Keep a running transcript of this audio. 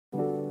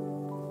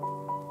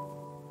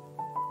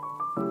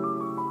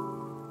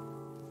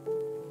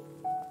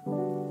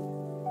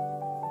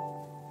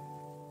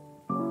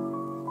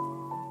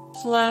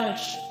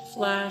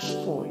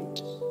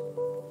Flashpoint.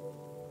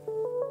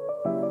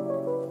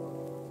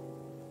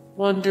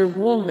 Wonder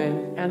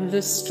Woman and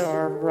the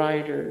Star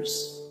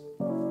Riders.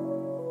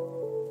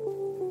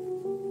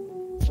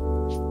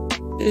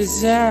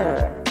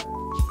 Zara.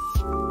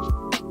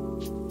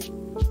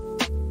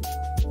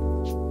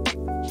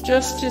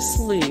 Justice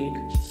League,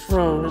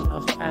 Throne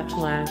of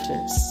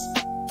Atlantis.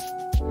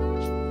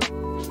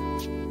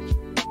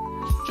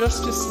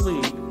 Justice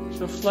League,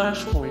 The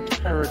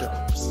Flashpoint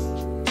Paradox.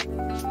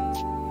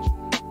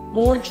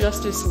 More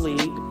Justice League,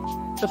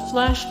 The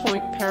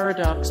Flashpoint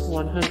Paradox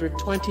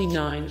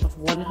 129 of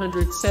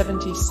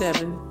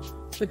 177,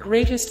 the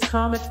greatest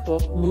comic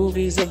book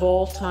movies of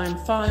all time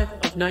 5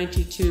 of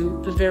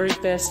 92, the very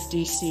best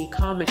DC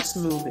Comics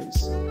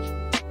movies.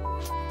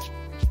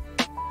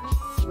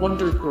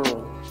 Wonder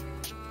Girl.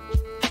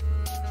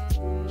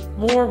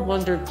 More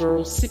Wonder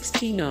Girl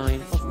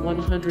 69 of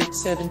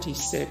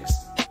 176,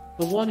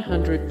 the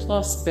 100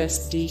 plus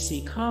best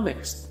DC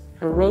Comics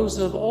heroes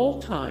of all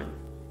time.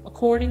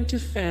 According to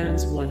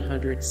fans,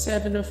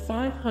 107 of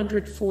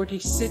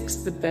 546,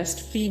 the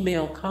best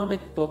female comic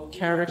book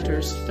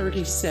characters,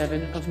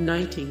 37 of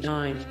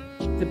 99,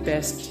 the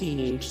best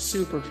teenage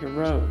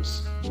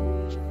superheroes.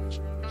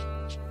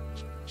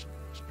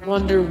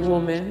 Wonder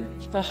Woman,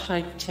 the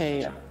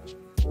Haiktea.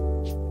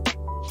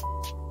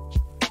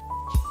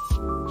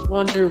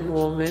 Wonder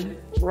Woman,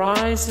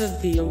 Rise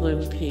of the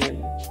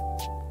Olympian.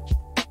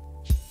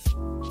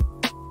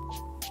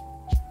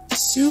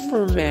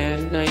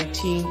 Superman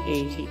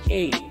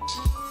 1988.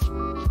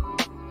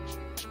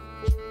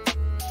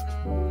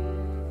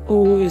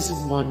 Who is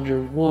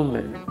Wonder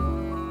Woman?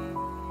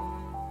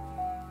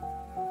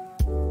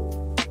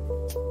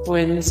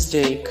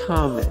 Wednesday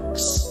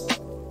Comics.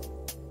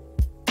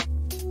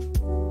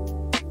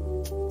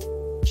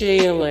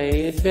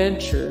 JLA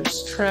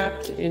Adventures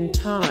Trapped in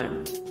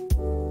Time.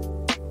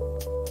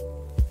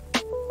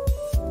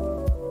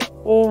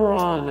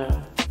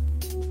 Orana.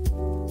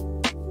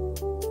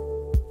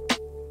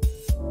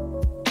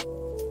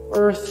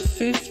 Earth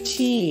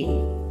 15.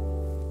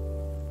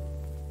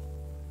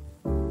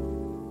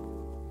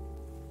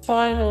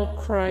 Final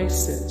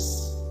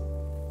Crisis.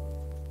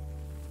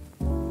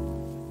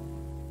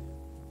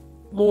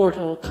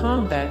 Mortal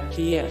Kombat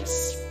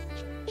vs.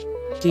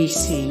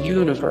 DC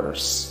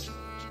Universe.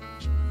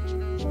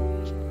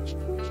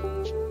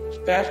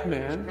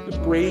 Batman, the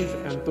Brave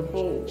and the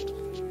Bold.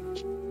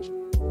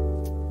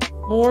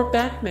 More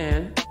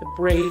Batman, the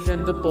Brave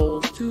and the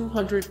Bold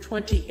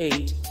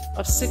 228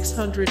 of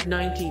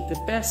 690,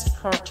 the best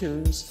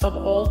cartoons of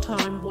all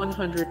time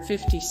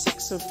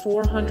 156 of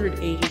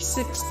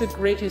 486, the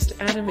greatest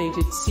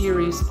animated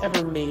series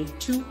ever made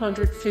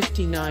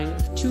 259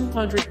 of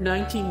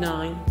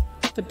 299,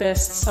 the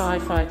best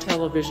sci-fi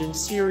television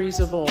series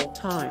of all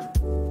time.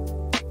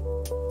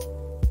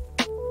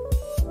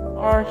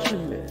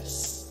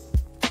 Artemis.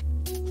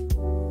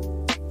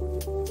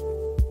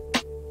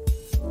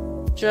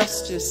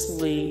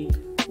 Justice League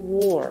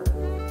War.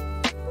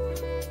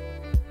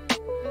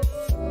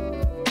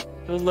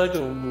 The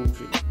Lego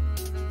Movie.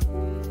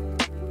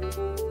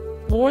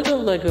 More The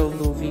Lego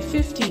Movie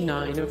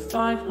 59 of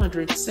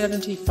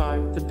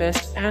 575, the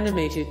best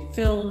animated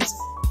films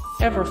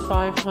ever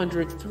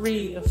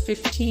 503 of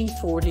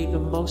 1540, the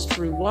most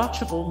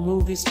rewatchable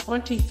movies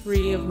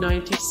 23 of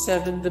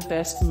 97, the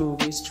best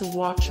movies to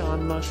watch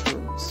on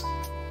mushrooms.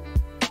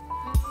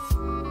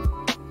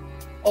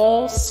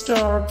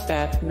 All-Star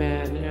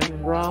Batman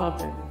and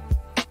Robin.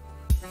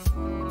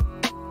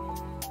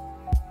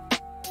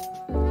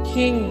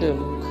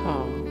 Kingdom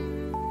Come.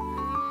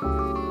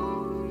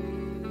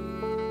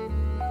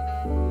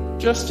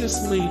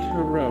 Justice League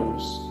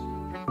Heroes.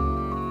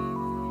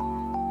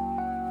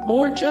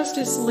 More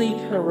Justice League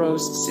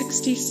Heroes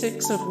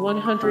 66 of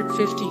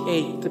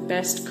 158, the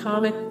best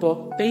comic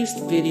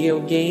book-based video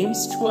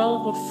games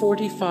 12 of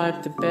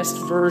 45, the best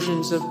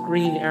versions of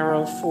Green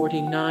Arrow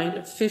 49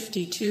 of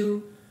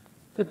 52,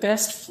 the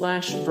best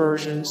Flash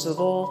versions of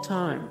all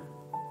time.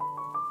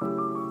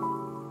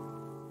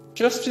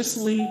 Justice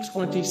League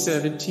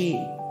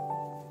 2017.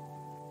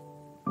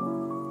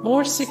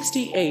 More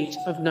 68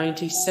 of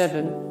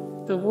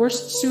 97, the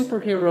worst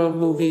superhero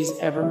movies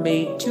ever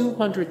made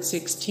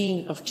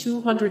 216 of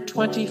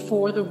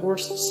 224, the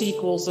worst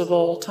sequels of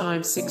all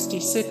time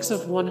 66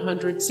 of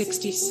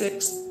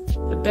 166,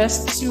 the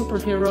best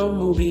superhero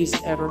movies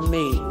ever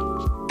made.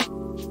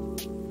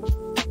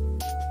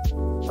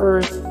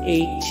 Earth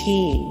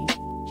 18.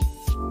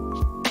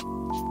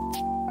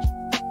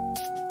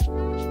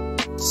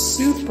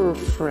 Super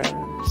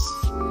Friends.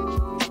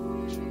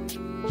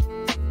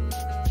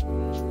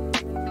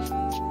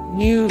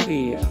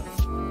 Nubia.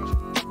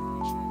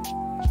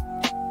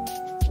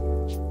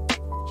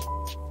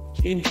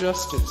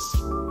 Injustice,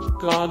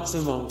 Gods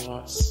Among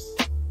Us.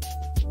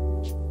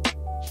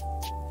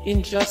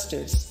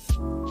 Injustice,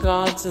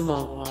 Gods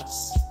Among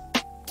Us.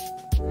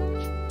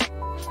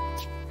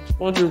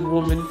 Wonder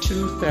Woman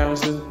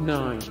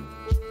 2009.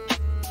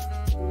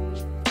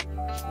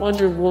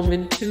 Wonder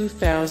Woman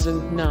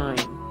 2009.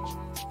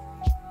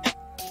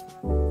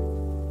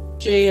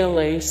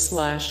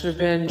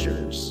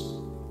 JLA/Avengers.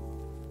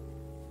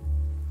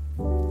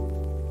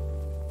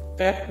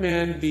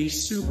 Batman v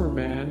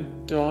Superman: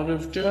 Dawn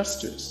of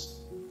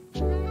Justice.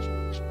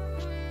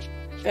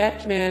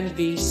 Batman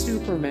v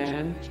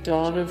Superman: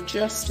 Dawn of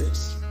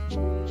Justice.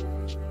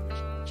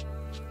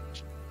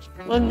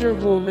 Wonder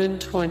Woman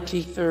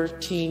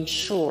 2013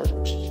 short.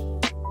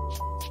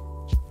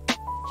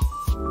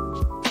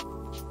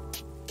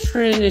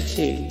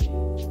 Trinity.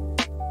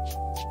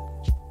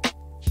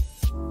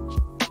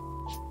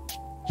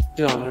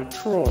 Donna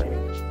Troy.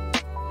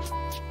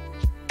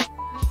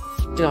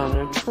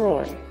 Donna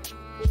Troy.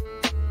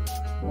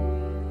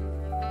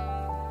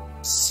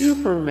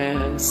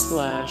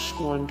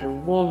 Superman/Wonder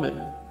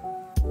Woman.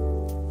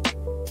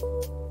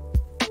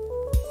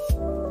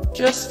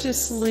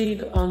 Justice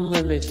League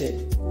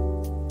Unlimited.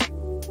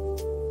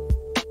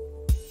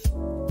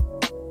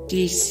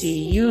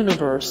 DC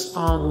Universe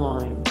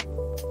Online.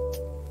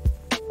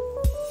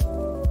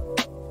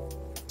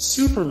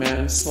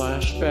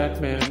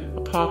 Superman/Batman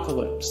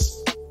Apocalypse.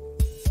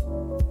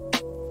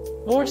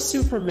 More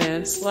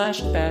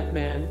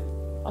Superman/Batman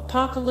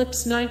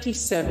Apocalypse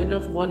 97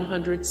 of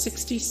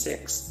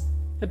 166.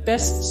 The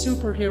best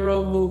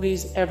superhero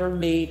movies ever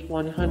made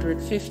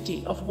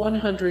 150 of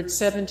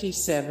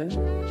 177.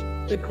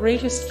 The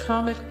greatest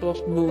comic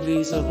book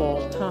movies of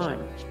all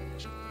time.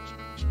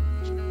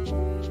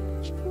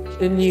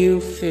 The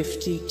New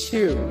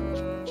 52.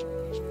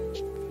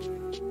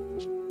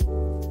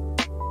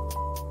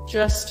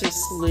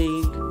 Justice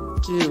League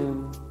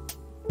Doom.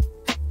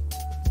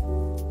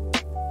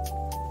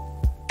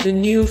 The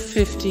New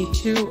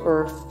 52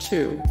 Earth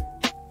 2.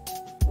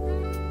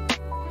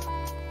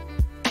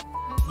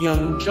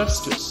 Young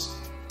Justice.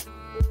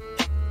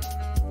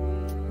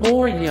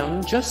 More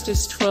Young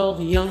Justice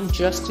 12 Young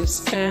Justice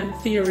fan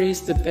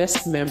theories. The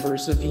best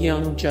members of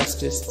Young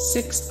Justice.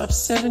 6 of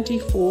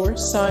 74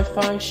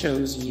 sci-fi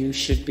shows you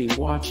should be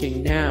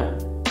watching now.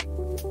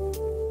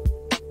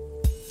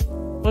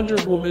 Wonder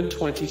Woman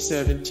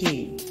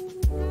 2017.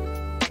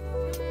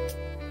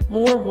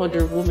 More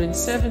Wonder Woman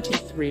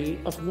 73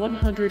 of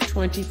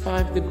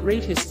 125 the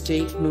greatest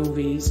date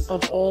movies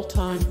of all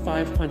time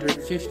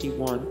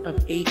 551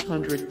 of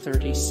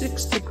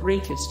 836 the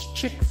greatest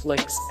chick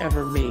flicks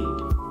ever made.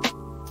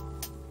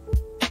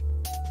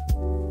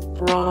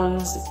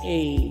 Bronze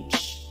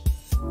Age.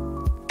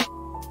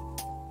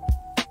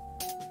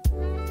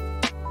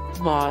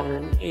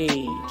 Modern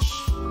Age.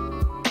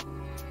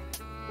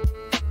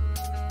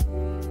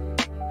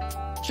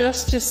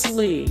 Justice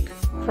League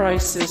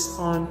Crisis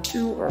on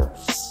Two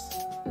Earths.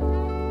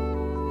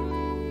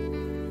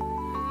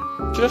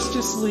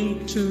 Justice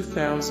League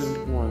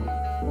 2001.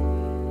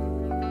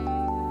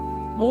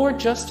 More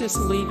Justice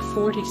League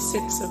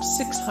 46 of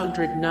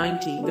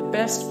 690 the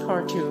best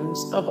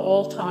cartoons of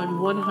all time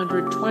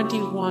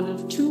 121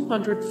 of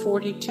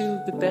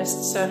 242 the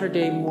best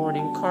Saturday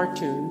morning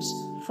cartoons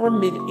for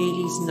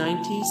mid-80s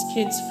 90s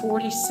kids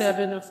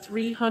 47 of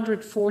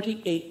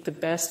 348 the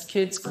best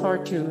kids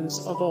cartoons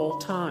of all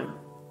time.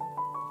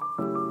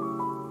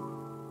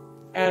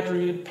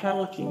 Adrian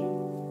Palicki.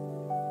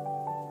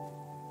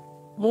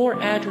 More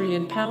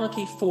Adrian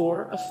Palicki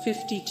 4 of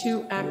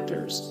 52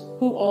 actors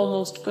who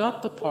almost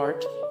got the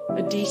part,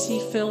 a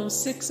DC film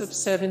 6 of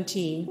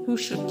 17 who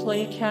should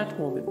play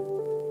Catwoman.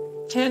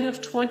 10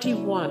 of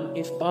 21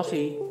 if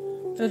Buffy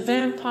the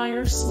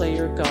Vampire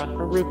Slayer got a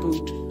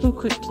reboot, who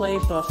could play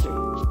Buffy.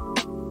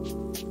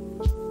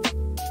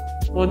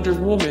 Wonder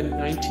Woman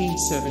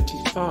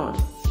 1975.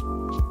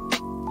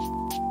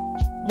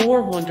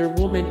 More Wonder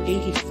Woman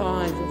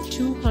 85 of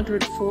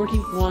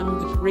 241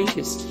 the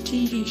greatest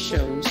TV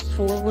shows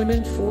for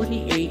women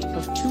 48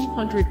 of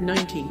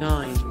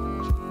 299.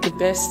 The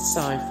best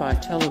sci-fi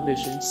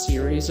television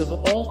series of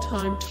all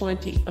time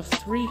 20 of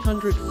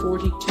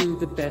 342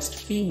 the best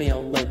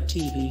female-led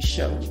TV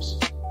shows.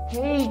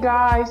 Hey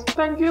guys,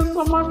 thank you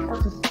so much for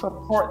the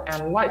support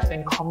and likes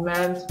and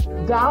comments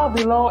down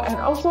below, and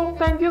also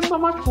thank you so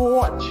much for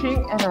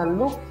watching, and I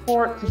look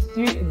forward to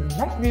see you in the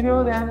next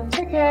video. Then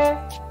take care.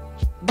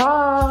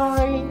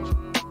 Bye.